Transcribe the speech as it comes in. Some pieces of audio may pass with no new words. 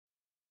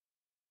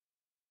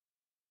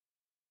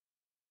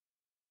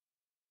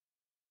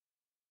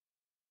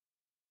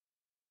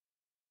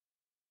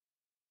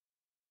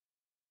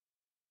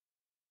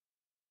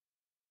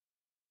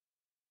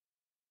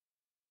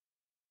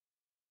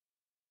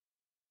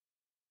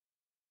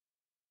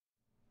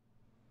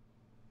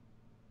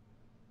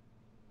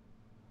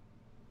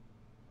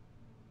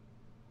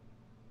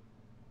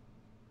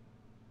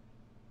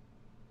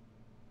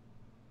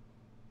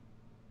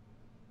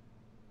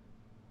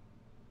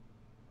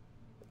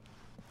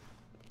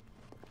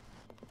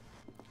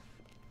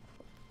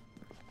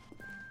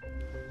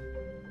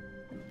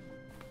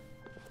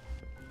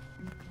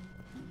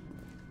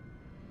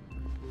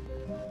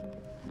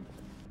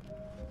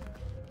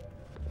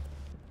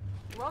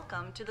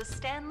welcome to the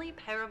Stanley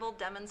Parable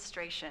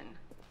demonstration.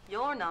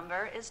 Your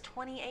number is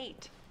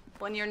 28.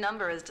 When your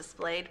number is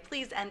displayed,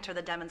 please enter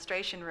the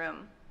demonstration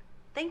room.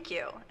 Thank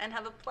you, and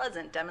have a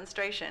pleasant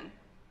demonstration.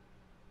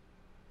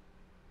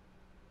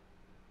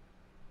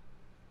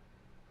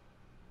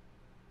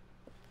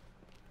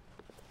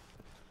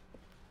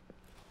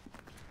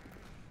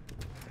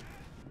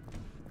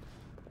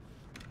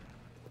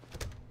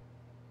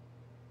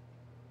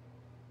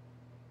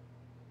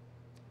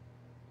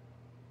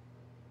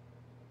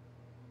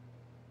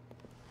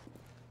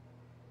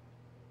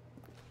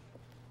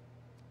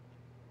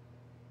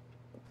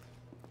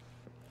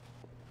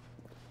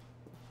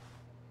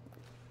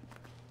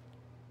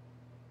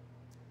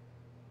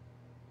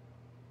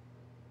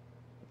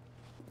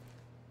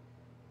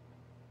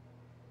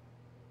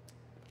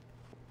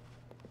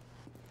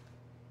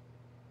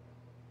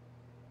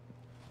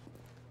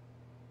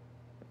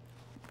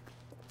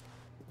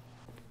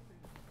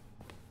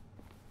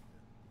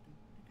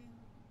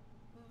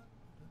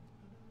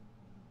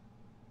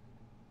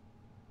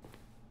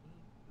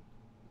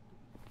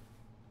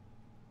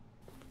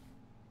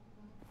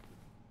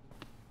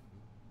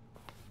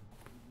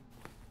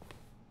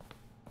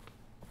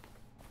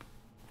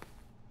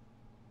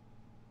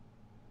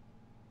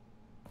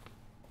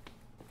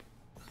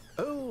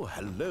 Oh,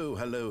 hello,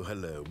 hello,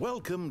 hello.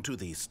 Welcome to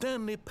the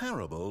Stanley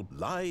Parable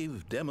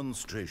live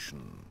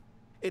demonstration.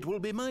 It will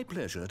be my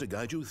pleasure to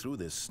guide you through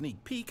this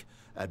sneak peek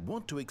at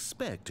what to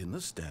expect in the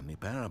Stanley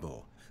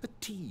Parable. A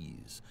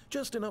tease,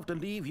 just enough to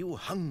leave you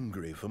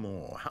hungry for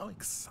more. How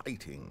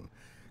exciting.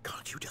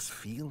 Can't you just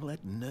feel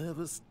that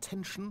nervous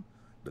tension?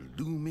 The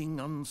looming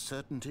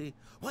uncertainty?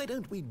 Why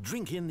don't we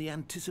drink in the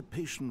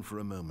anticipation for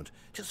a moment,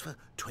 just for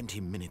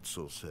 20 minutes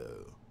or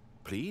so?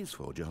 Please,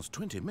 for just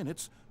 20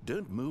 minutes,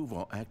 don't move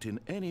or act in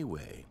any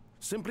way.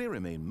 Simply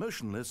remain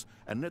motionless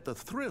and let the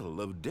thrill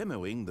of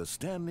demoing the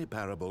Stanley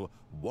Parable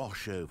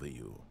wash over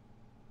you.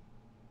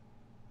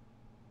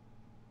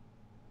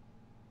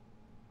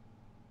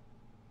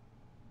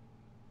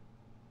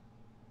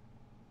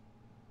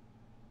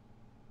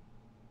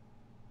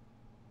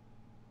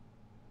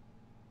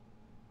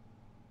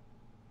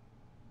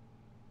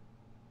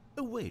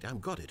 Oh wait,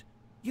 I've got it.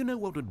 You know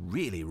what would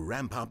really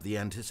ramp up the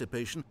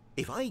anticipation?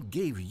 If I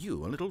gave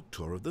you a little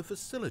tour of the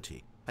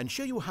facility and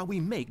show you how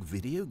we make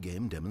video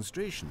game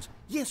demonstrations.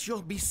 Yes,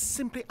 you'll be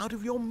simply out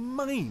of your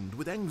mind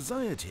with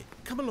anxiety.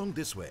 Come along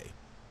this way.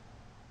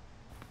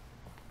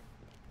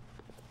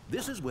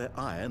 This is where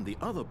I and the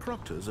other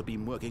proctors have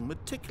been working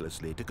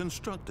meticulously to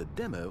construct a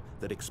demo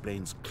that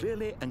explains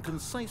clearly and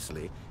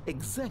concisely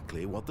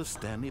exactly what the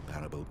Stanley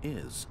Parable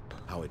is,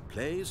 how it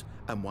plays,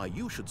 and why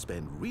you should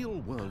spend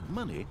real-world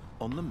money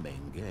on the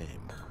main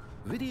game.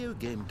 Video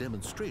game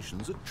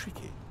demonstrations are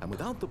tricky, and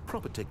without the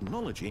proper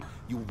technology,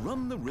 you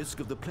run the risk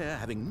of the player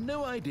having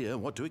no idea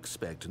what to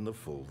expect in the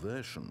full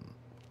version.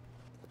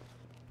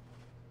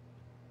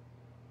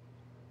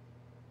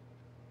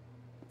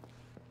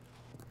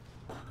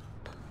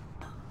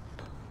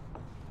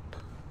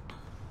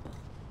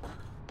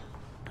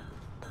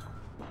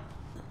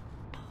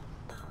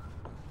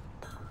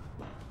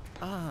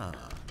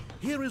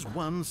 Here is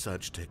one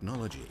such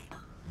technology.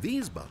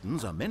 These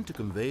buttons are meant to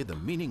convey the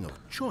meaning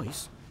of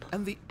choice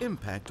and the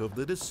impact of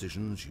the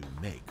decisions you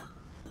make.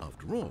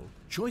 After all,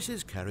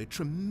 choices carry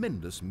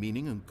tremendous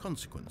meaning and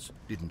consequence.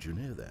 Didn't you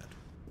know that?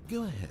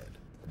 Go ahead.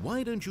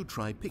 Why don't you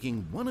try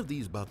picking one of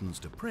these buttons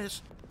to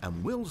press,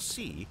 and we'll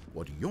see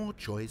what your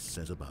choice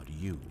says about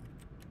you.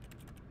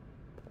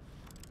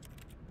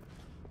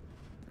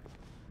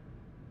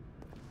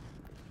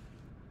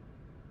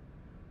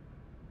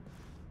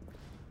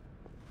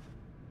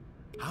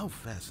 How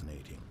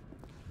fascinating.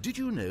 Did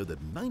you know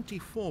that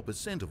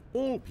 94% of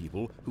all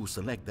people who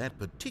select that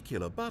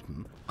particular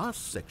button are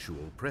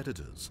sexual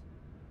predators?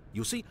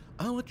 You see,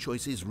 our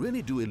choices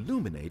really do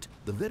illuminate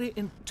the very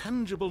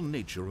intangible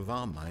nature of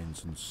our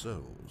minds and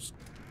souls.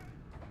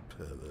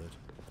 Pervert.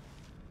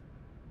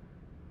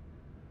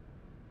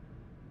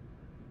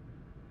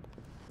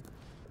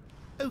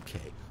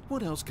 Okay,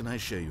 what else can I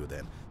show you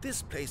then?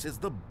 This place is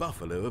the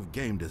buffalo of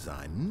game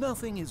design.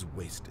 Nothing is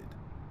wasted.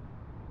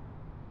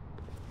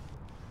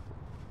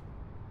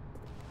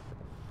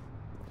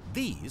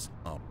 These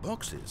are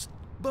boxes.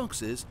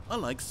 Boxes are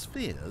like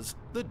spheres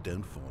that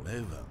don't fall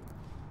over.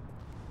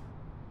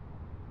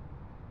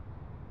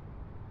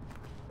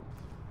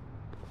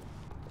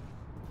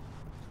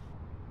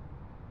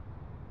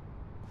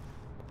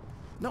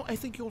 Now, I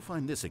think you'll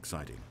find this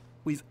exciting.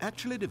 We've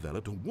actually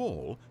developed a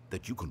wall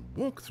that you can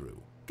walk through.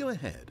 Go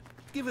ahead,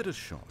 give it a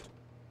shot.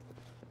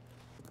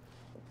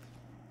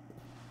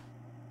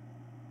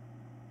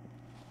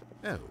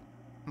 Oh,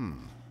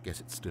 guess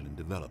it's still in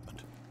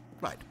development.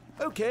 Right.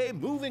 Okay,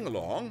 moving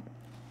along.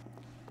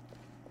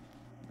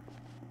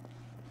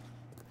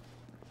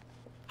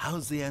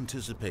 How's the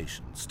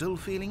anticipation? Still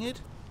feeling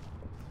it?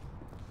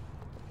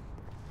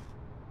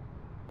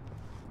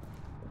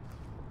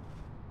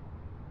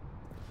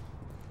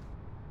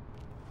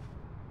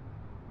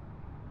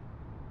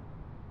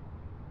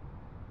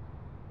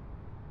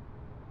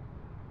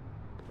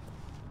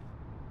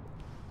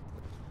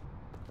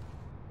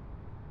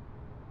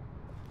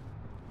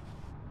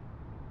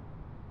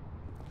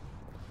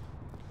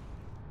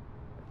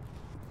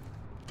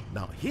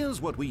 Now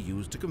here's what we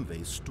use to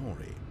convey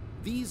story.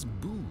 These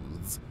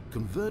booths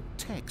convert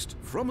text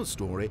from a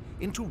story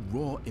into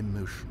raw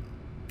emotion.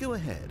 Go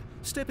ahead,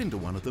 step into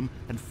one of them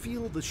and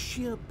feel the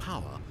sheer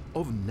power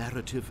of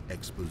narrative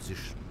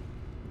exposition.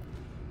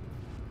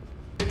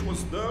 It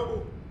was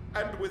though,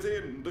 and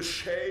within the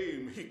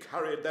shame he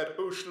carried that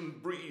ocean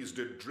breeze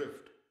did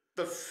drift,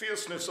 the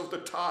fierceness of the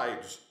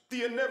tides,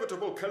 the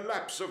inevitable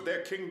collapse of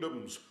their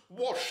kingdoms,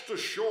 washed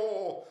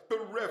ashore,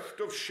 bereft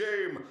of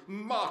shame,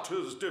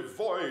 martyrs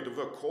devoid of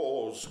a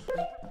cause.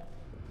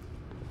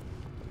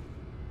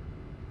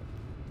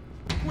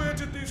 Where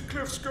did these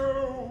cliffs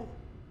go?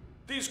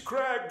 These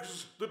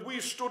crags that we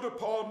stood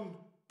upon,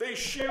 they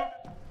shield.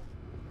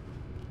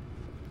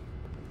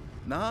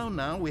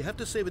 Now, we have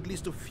to save at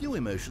least a few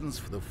emotions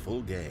for the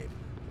full game.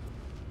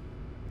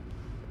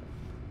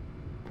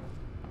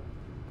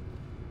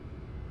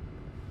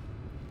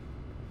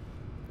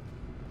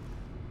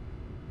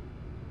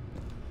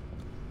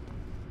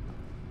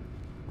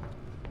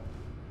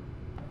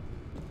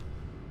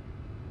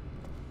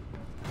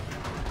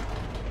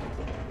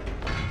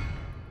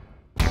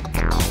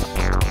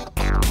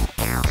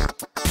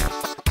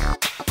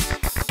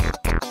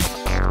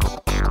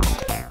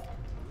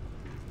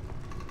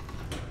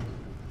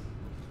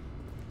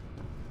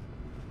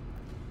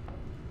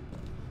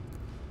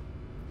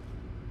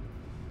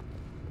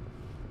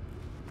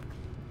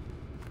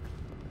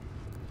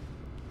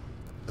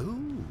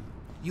 Oh,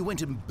 you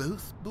went in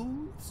both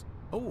booths?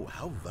 Oh,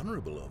 how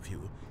vulnerable of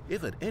you.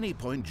 If at any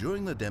point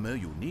during the demo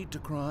you need to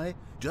cry,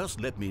 just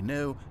let me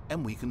know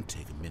and we can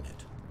take a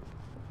minute.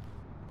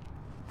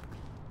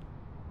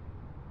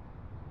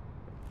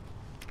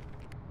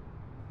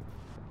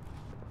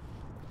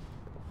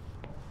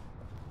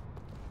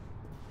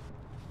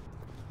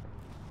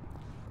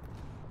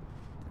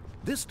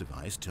 This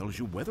device tells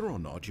you whether or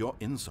not you're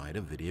inside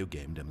a video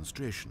game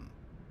demonstration.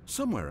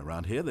 Somewhere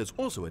around here there's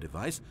also a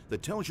device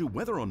that tells you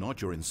whether or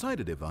not you're inside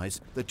a device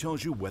that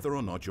tells you whether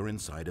or not you're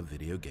inside a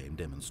video game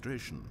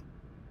demonstration.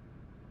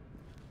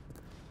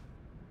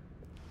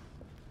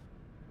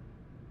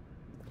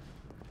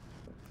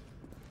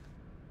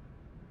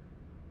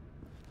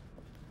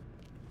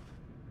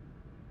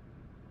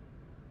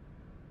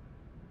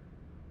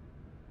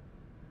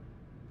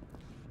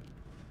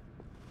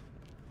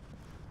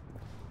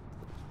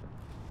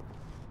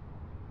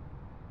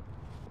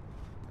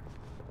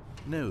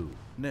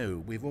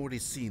 No, we've already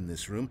seen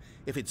this room.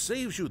 If it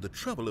saves you the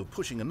trouble of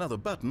pushing another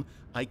button,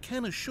 I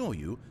can assure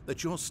you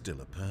that you're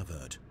still a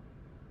pervert.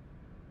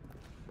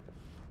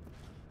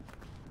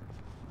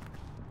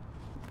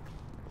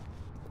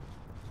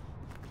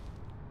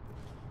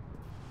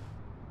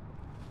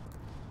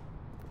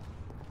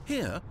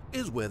 Here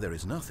is where there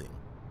is nothing.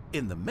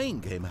 In the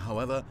main game,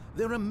 however,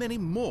 there are many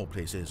more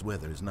places where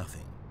there is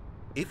nothing.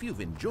 If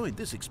you've enjoyed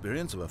this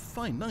experience of a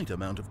finite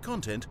amount of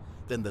content,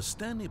 then the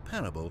Stanley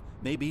Parable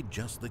may be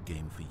just the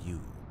game for you.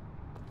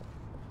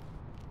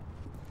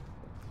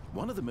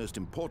 One of the most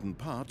important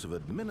parts of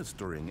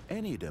administering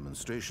any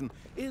demonstration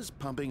is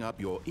pumping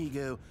up your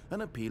ego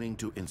and appealing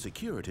to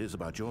insecurities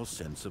about your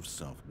sense of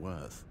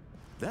self-worth.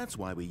 That's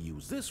why we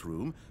use this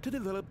room to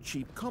develop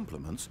cheap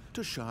compliments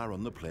to shower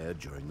on the player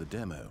during the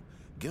demo.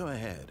 Go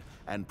ahead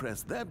and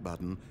press that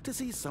button to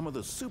see some of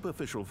the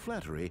superficial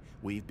flattery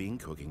we've been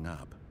cooking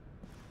up.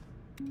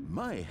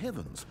 My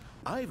heavens,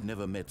 I've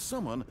never met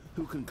someone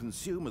who can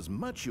consume as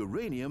much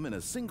uranium in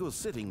a single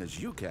sitting as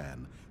you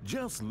can.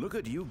 Just look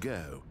at you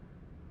go.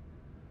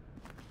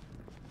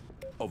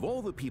 Of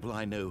all the people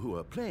I know who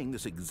are playing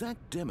this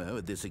exact demo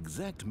at this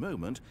exact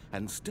moment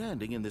and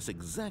standing in this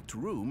exact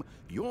room,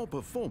 your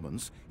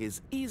performance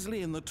is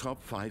easily in the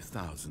top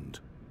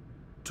 5,000.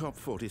 Top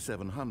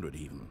 4,700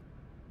 even.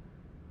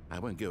 I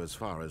won't go as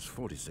far as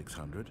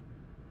 4,600.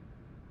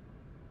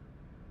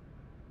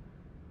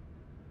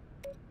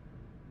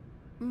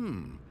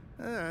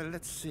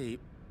 Let's see.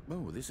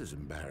 Oh, this is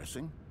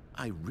embarrassing.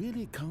 I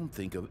really can't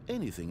think of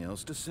anything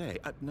else to say.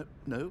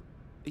 No,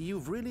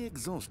 you've really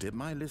exhausted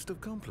my list of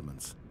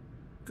compliments.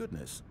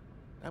 Goodness,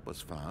 that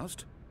was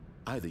fast.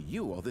 Either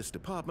you or this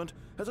department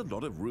has a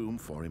lot of room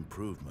for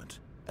improvement.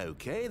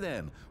 Okay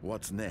then,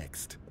 what's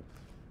next?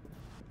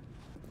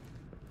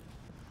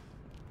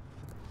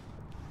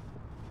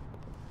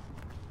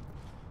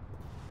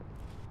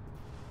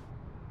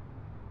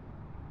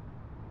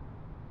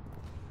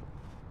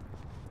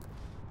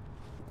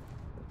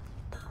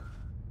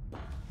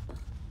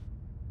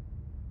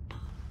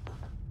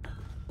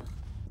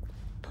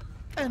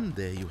 And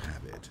there you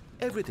have it.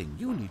 Everything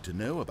you need to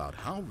know about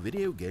how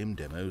video game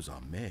demos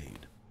are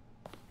made.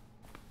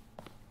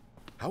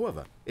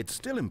 However, it's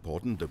still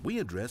important that we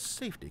address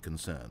safety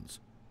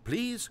concerns.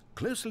 Please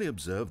closely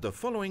observe the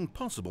following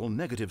possible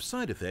negative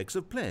side effects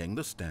of playing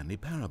the Stanley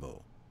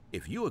Parable.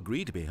 If you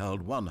agree to be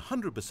held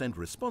 100%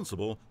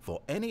 responsible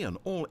for any and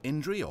all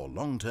injury or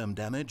long-term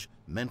damage,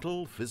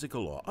 mental,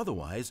 physical or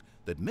otherwise,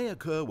 that may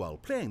occur while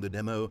playing the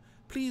demo,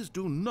 please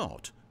do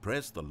not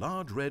press the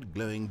large red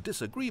glowing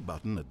disagree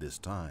button at this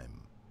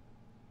time.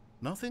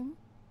 Nothing?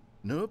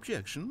 No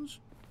objections?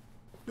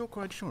 You're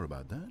quite sure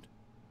about that?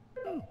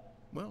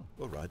 Well,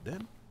 all right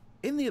then.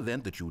 In the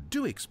event that you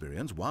do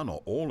experience one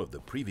or all of the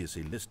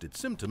previously listed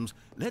symptoms,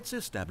 let's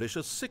establish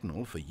a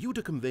signal for you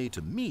to convey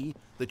to me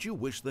that you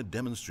wish the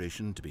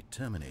demonstration to be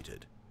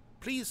terminated.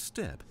 Please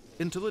step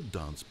into the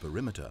dance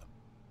perimeter.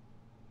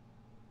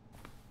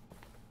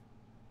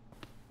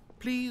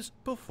 Please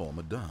perform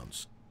a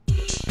dance.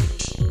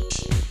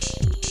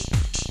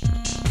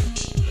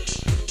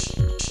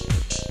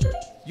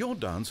 Your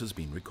dance has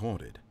been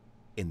recorded.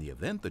 In the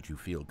event that you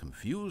feel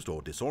confused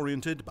or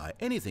disoriented by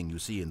anything you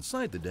see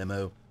inside the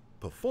demo,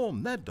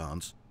 perform that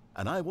dance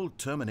and I will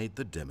terminate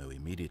the demo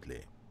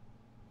immediately.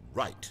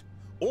 Right.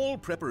 All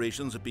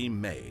preparations have been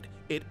made.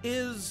 It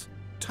is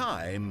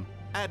time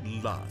at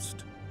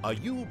last. Are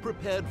you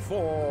prepared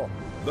for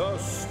the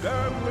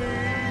Stanley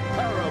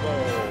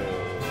Parable?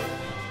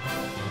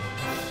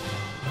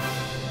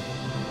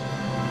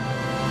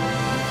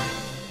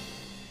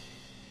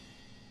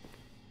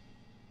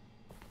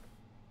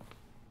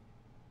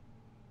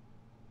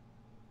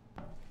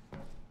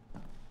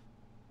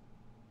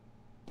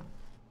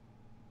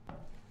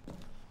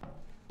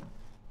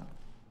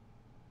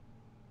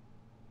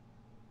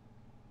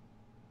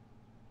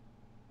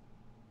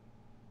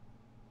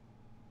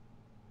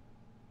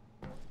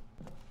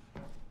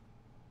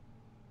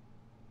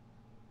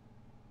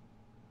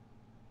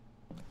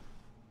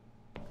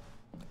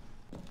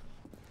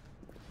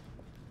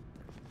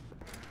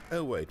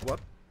 Oh wait, what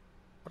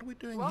are we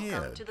doing here?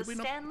 Welcome to the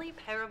Stanley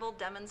Parable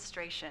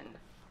demonstration.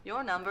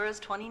 Your number is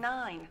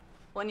 29.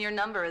 When your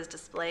number is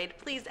displayed,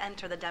 please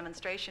enter the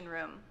demonstration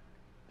room.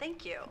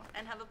 Thank you,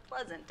 and have a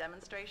pleasant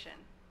demonstration.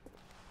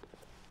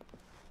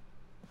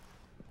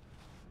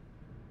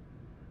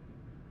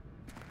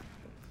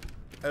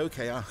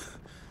 Okay,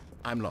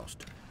 I'm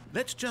lost.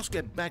 Let's just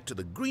get back to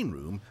the green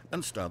room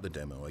and start the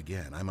demo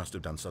again. I must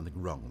have done something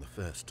wrong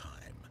the first time.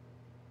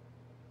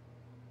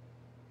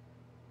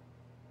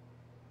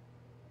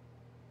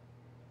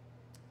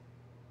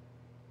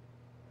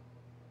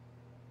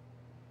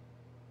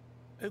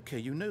 Okay,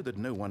 you know that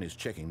no one is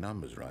checking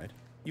numbers, right?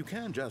 You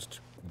can just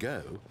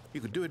go.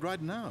 You could do it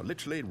right now,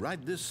 literally right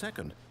this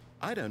second.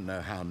 I don't know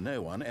how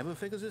no one ever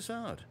figures this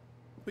out.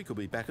 We could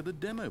be back at the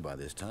demo by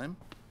this time.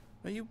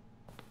 Are you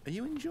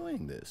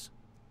enjoying this?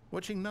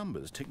 Watching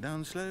numbers tick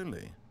down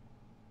slowly?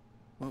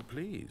 Well,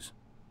 please,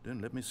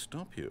 don't let me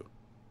stop you.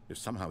 If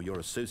somehow you're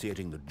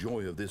associating the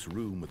joy of this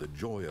room with the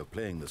joy of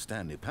playing the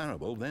Stanley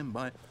Parable, then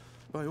by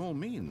all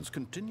means,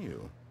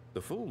 continue.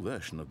 The full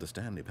version of the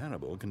Stanley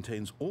Parable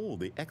contains all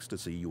the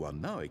ecstasy you are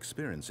now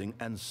experiencing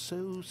and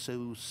so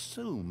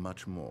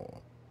much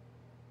more.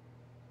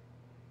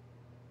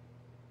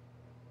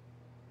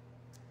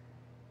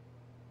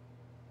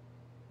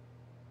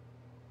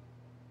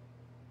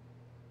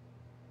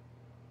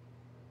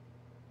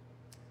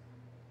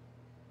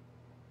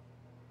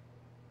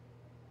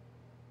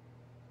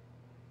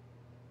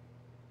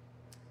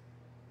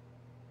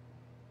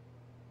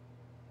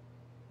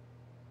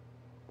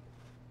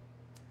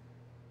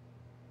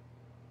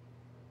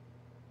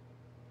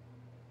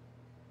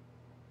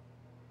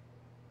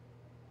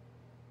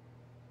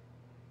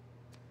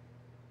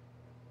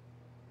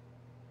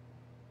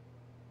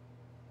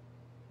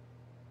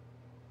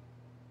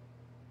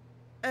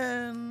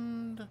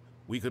 And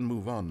we can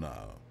move on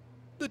now.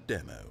 The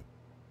demo.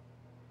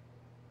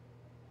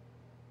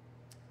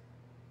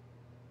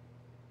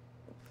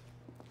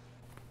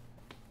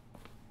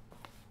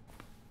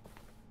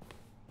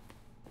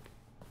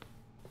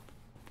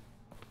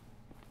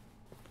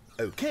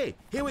 Okay,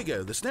 here we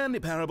go. The Stanley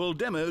Parable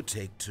demo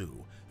take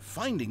 2.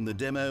 Finding the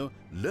demo,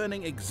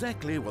 learning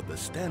exactly what the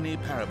Stanley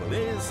Parable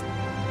is.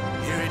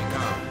 Here it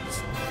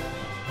comes.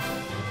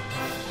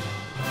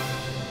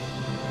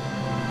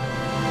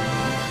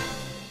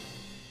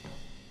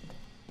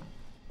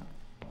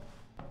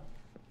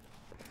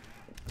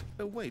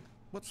 Oh, wait,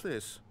 what's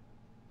this?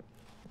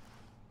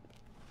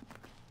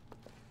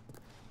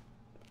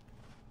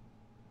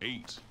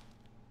 Eight.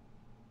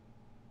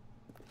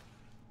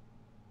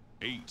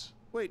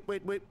 Wait.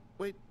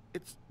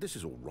 This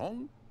is all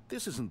wrong.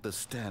 This isn't the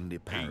Stanley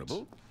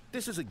Parable.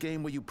 This is a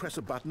game where you press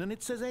a button and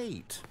it says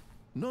 8.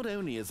 Not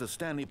only is the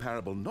Stanley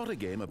Parable not a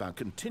game about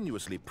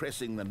continuously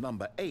pressing the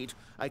number 8,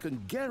 I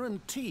can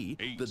guarantee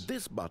that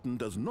this button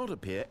does not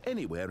appear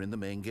anywhere in the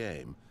main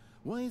game.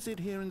 Why is it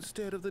here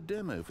instead of the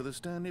demo for the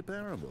Stanley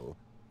Parable?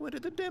 Where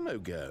did the demo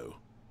go?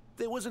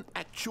 There was an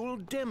actual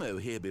demo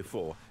here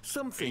before.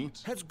 Something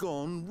has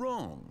gone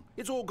wrong.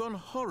 It's all gone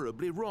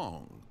horribly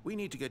wrong. We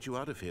need to get you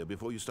out of here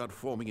before you start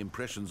forming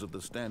impressions of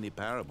the Stanley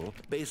Parable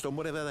based on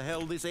whatever the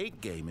hell this 8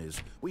 game is.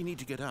 We need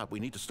to get up. We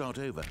need to start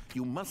over.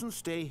 You mustn't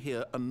stay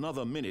here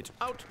another minute.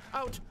 Out,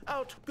 out,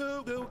 out.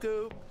 Go, go,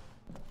 go.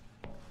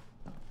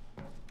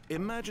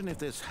 Imagine if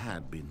this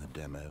had been the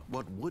demo.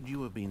 What would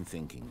you have been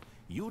thinking?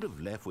 You'd have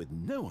left with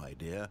no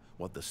idea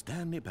what the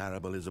Stanley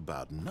Parable is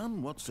about.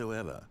 None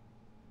whatsoever.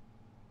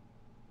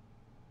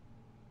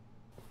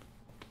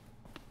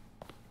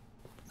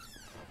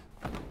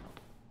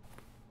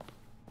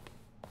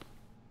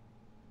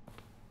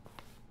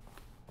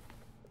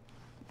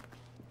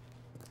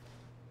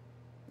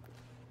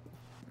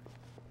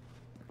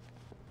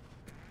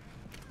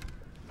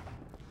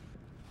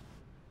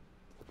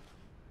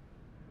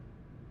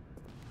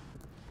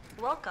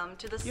 Welcome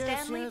to the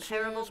Yes, Stanley yes,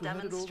 Parable yes, we had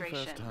it all the first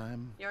demonstration.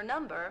 time. Your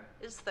number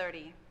is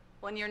 30.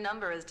 When your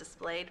number is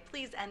displayed,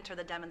 please enter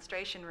the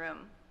demonstration room.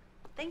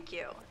 Thank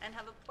you, and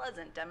have a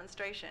pleasant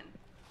demonstration.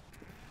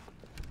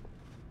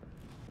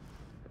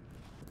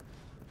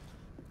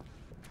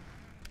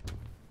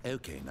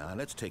 Okay, now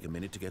let's take a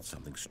minute to get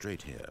something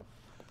straight here.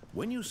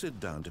 When you sit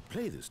down to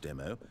play this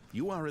demo,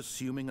 you are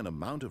assuming an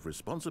amount of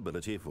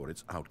responsibility for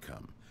its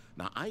outcome.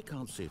 Now, I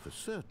can't say for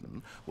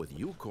certain whether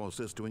you caused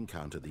us to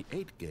encounter the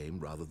 8 game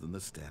rather than the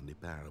Stanley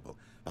Parable,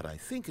 but I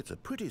think it's a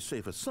pretty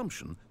safe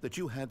assumption that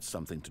you had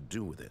something to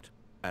do with it.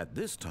 At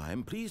this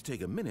time, please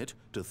take a minute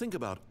to think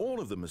about all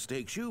of the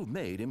mistakes you've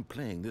made in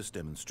playing this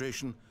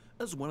demonstration,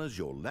 as well as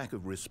your lack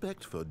of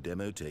respect for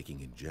demo taking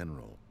in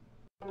general.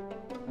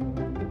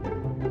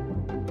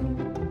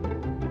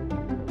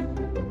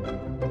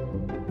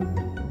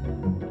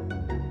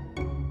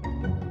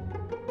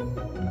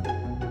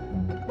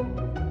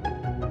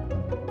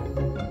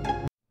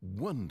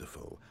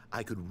 Wonderful.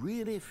 I could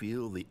really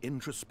feel the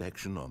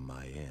introspection on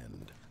my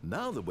end.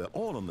 Now that we're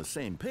all on the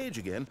same page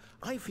again,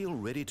 I feel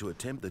ready to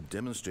attempt the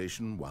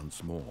demonstration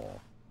once more.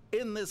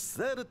 In this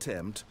third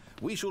attempt,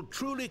 we shall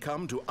truly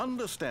come to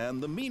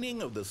understand the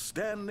meaning of the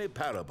Stanley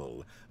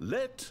Parable.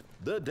 Let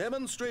the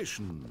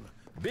demonstration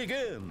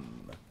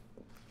begin.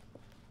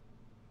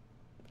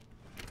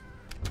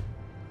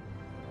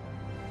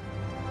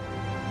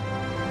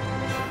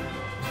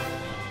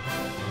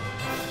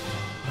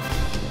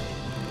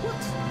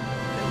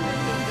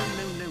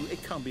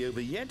 Can't be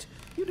over yet.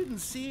 You didn't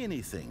see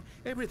anything.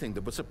 Everything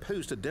that was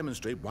supposed to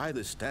demonstrate why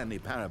the Stanley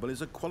Parable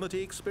is a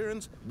quality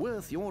experience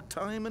worth your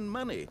time and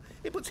money.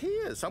 It was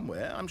here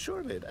somewhere, I'm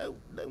sure of it. Oh,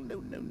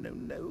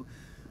 no.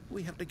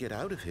 We have to get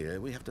out of here.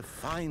 We have to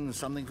find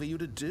something for you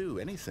to do,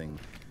 anything.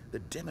 The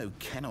demo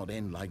cannot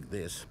end like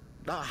this.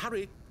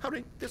 Hurry,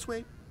 this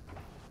way.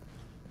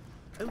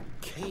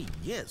 Okay,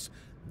 yes.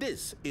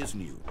 This is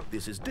new.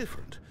 This is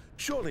different.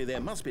 Surely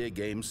there must be a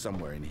game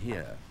somewhere in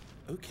here.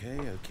 Okay.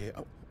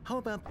 Oh. How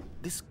about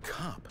this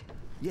cup?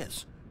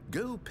 Yes,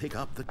 go pick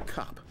up the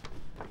cup.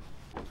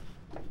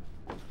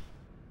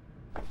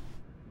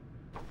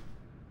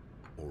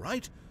 All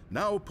right,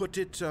 now put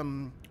it,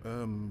 in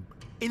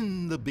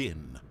the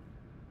bin.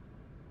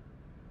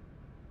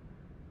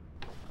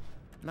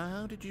 Now,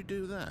 how did you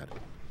do that?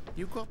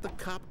 You got the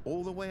cup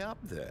all the way up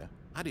there.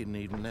 I didn't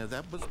even know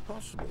that was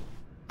possible.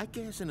 I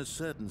guess in a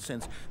certain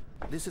sense,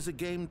 this is a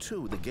game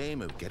too, the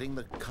game of getting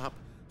the cup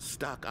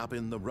stuck up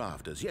in the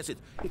rafters. Yes,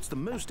 it's the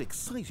most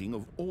exciting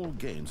of all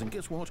games, and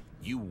guess what?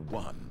 You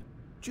won.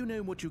 Do you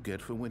know what you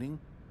get for winning?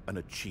 An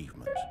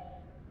achievement.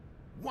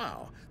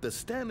 Wow, the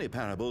Stanley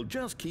Parable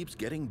just keeps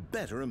getting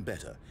better and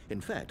better.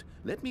 In fact,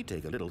 let me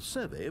take a little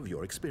survey of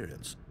your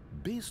experience.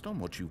 Based on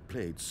what you've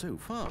played so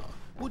far,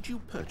 would you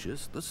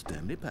purchase the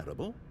Stanley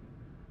Parable?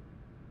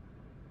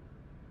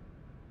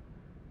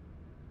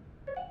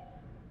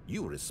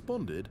 You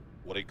responded,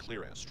 "What a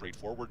clear and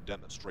straightforward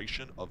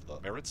demonstration of the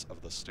merits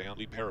of the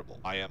Stanley Parable.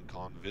 I am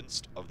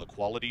convinced of the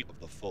quality of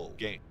the full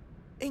game."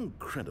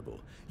 Incredible.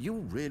 You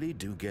really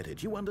do get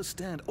it. You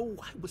understand. Oh,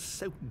 I was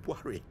so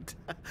worried.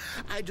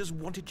 I just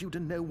wanted you to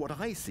know what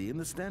I see in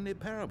the Stanley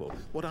Parable,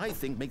 what I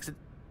think makes it,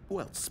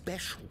 well,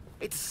 special.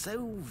 It's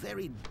so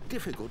very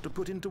difficult to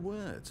put into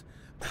words.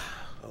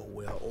 Oh,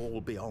 we're all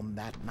beyond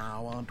that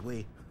now, aren't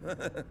we?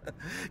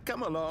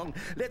 Come along.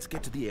 Let's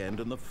get to the end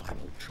and the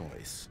final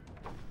choice.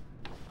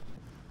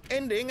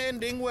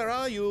 Ending, where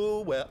are you?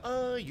 Where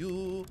are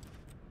you?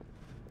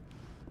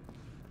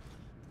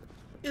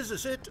 Is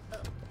this it?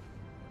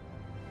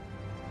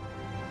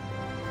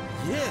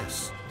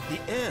 Yes, the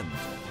end.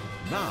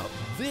 Now,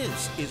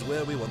 this is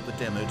where we want the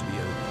demo to be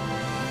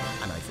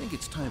over. And I think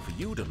it's time for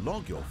you to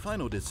log your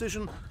final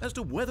decision as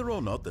to whether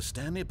or not the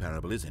Stanley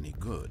Parable is any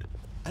good.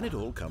 And it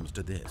all comes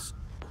to this.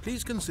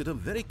 Please consider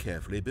very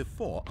carefully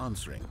before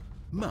answering.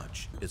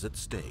 Much is at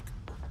stake.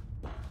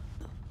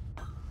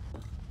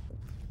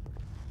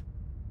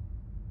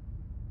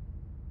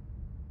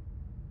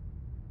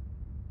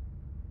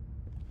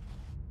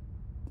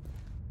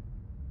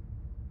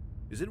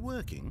 Is it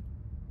working?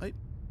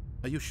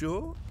 Are you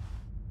sure?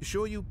 You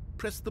sure you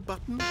pressed the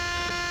button?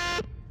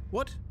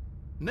 What?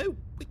 No,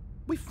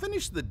 we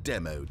finished the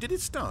demo. Did it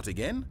start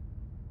again?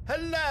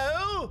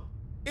 Hello?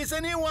 Is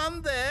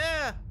anyone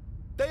there?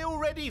 They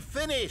already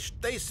finished.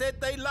 They said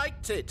they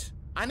liked it.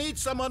 I need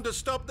someone to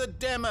stop the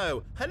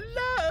demo.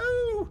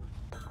 Hello?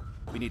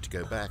 We need to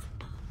go back.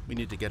 We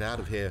need to get out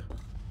of here.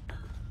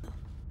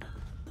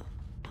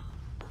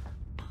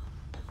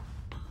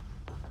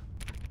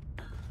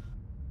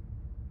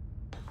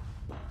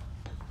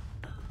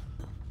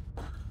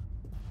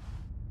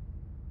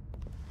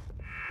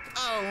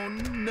 Oh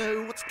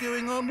no, what's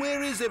going on?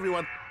 Where is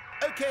everyone?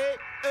 Okay,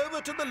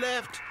 over to the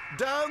left,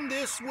 down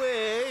this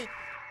way.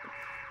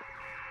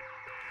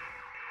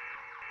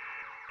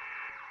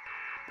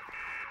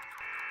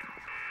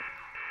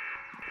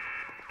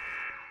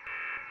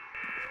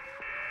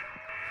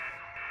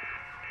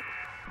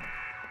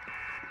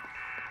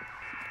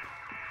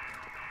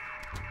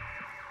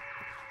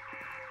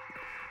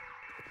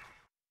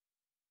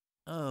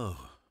 Oh,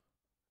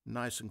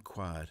 Nice and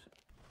quiet.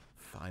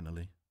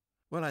 Finally.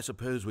 Well, I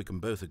suppose we can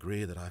both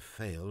agree that I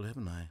failed,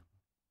 haven't I?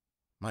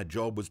 My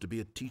job was to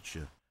be a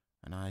teacher,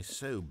 and I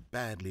so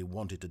badly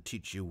wanted to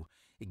teach you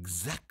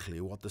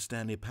exactly what the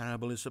Stanley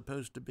Parable is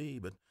supposed to be,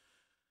 but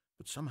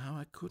somehow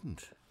I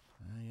couldn't.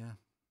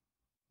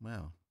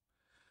 Well,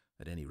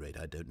 at any rate,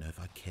 I don't know if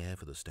I care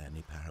for the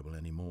Stanley Parable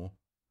anymore.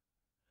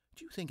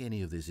 Do you think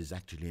any of this is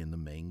actually in the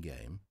main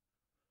game?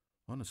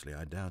 Honestly,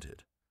 I doubt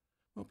it.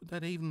 What would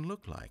that even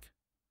look like?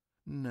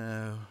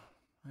 No,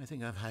 I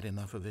think I've had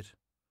enough of it.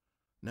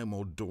 No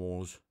more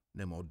doors,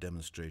 no more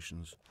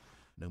demonstrations,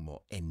 no more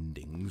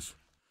endings.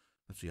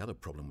 That's the other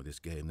problem with this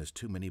game. There's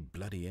too many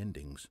bloody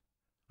endings.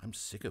 I'm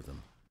sick of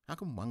them. How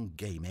can one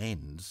game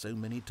end so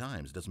many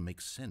times? It doesn't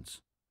make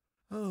sense.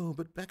 Oh,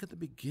 but back at the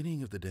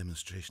beginning of the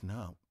demonstration,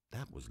 now,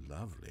 that was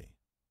lovely.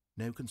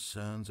 No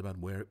concerns about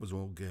where it was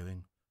all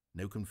going.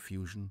 No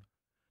confusion.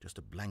 Just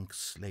a blank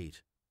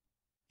slate.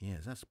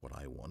 Yes, that's what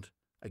I want.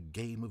 A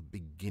game of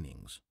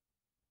beginnings.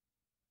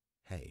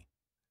 Hey,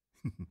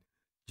 do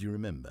you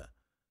remember,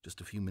 just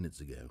a few minutes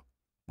ago,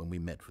 when we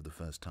met for the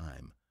first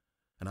time,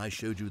 and I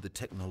showed you the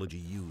technology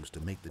used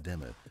to make the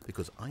demo,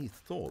 because I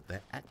thought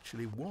there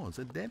actually was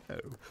a demo.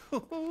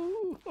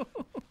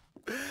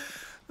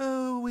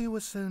 Oh, we were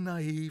so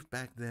naive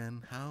back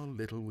then, how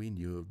little we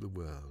knew of the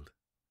world.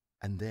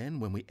 And then,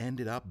 when we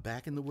ended up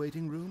back in the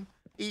waiting room,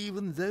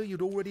 even though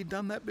you'd already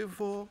done that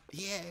before,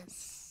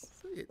 yes,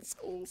 it's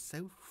all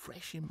so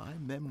fresh in my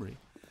memory.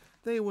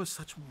 They were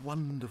such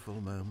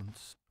wonderful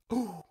moments.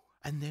 Oh,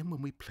 and then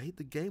when we played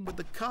the game with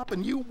the cup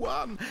and you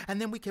won,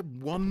 and then we kept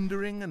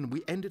wandering and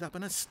we ended up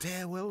in a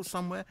stairwell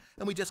somewhere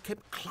and we just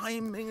kept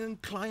climbing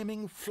and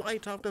climbing,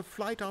 flight after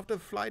flight after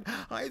flight.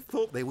 I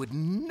thought they would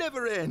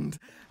never end.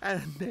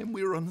 And then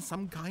we were on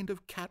some kind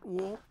of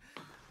catwalk.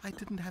 I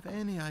didn't have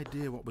any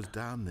idea what was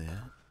down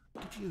there.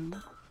 Did you?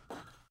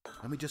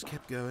 And we just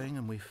kept going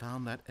and we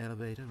found that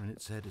elevator and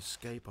it said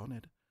escape on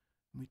it.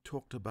 And we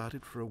talked about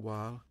it for a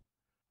while.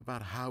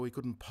 About how we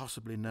couldn't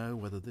possibly know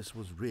whether this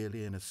was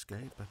really an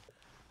escape, but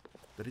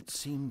that it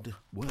seemed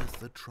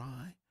worth a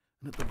try,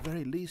 and at the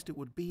very least it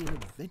would be an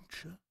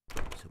adventure.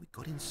 So we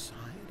got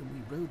inside and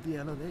we rode the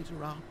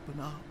elevator up and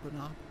up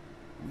and up.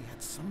 We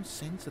had some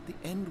sense that the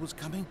end was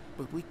coming,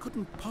 but we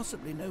couldn't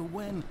possibly know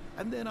when.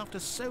 And then after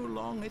so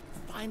long it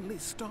finally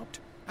stopped,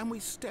 and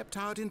we stepped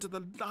out into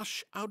the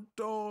lush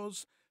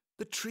outdoors,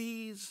 the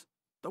trees,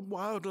 the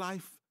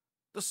wildlife,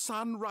 the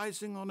sun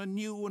rising on a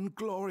new and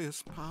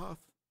glorious path.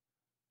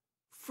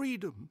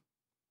 Freedom.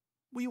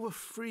 We were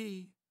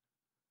free.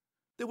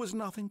 There was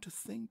nothing to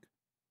think,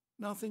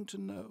 nothing to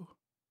know.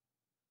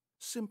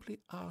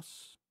 Simply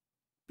us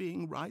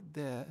being right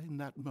there in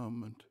that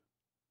moment.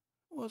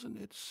 Wasn't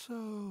it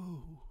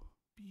so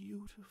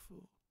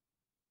beautiful?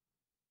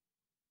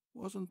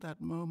 Wasn't that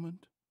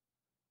moment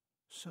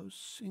so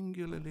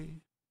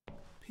singularly,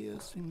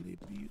 piercingly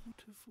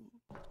beautiful?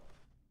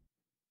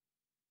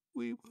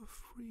 We were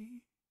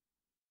free.